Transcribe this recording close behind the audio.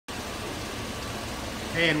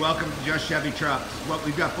Hey, and welcome to Just Chevy Trucks. What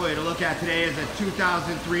we've got for you to look at today is a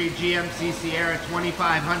 2003 GMC Sierra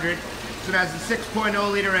 2500. So it has a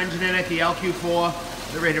 6.0 liter engine in it, the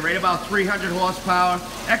LQ4. They're rated right about 300 horsepower.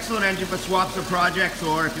 Excellent engine for swaps or projects,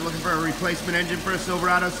 or if you're looking for a replacement engine for a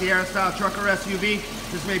Silverado Sierra style truck or SUV,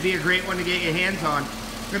 this may be a great one to get your hands on.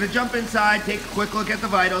 I'm gonna jump inside, take a quick look at the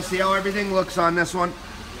vitals, see how everything looks on this one.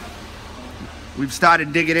 We've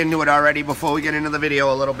started digging into it already before we get into the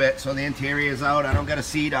video a little bit. So the interior is out. I don't got a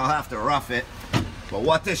seat. I'll have to rough it. But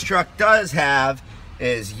what this truck does have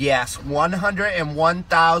is, yes,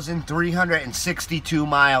 101,362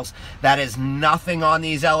 miles. That is nothing on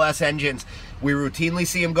these LS engines. We routinely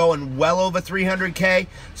see them going well over 300K.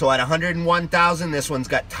 So at 101,000, this one's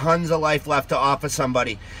got tons of life left to offer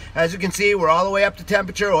somebody. As you can see, we're all the way up to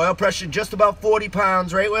temperature. Oil pressure just about 40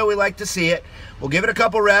 pounds, right where we like to see it. We'll give it a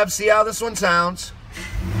couple revs, see how this one sounds.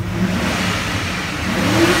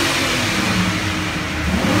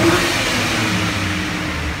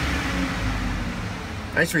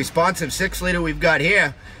 Nice responsive 6-liter we've got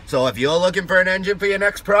here. So if you're looking for an engine for your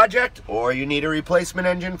next project, or you need a replacement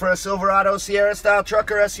engine for a Silverado Sierra style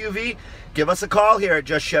truck or SUV, give us a call here at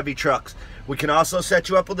Just Chevy Trucks. We can also set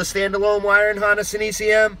you up with a standalone wiring harness and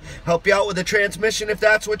ECM, help you out with the transmission if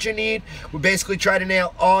that's what you need. We basically try to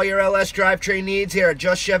nail all your LS drivetrain needs here at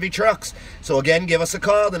Just Chevy Trucks. So again, give us a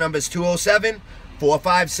call. The number is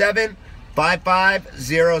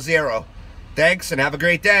 207-457-5500. Thanks and have a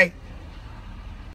great day.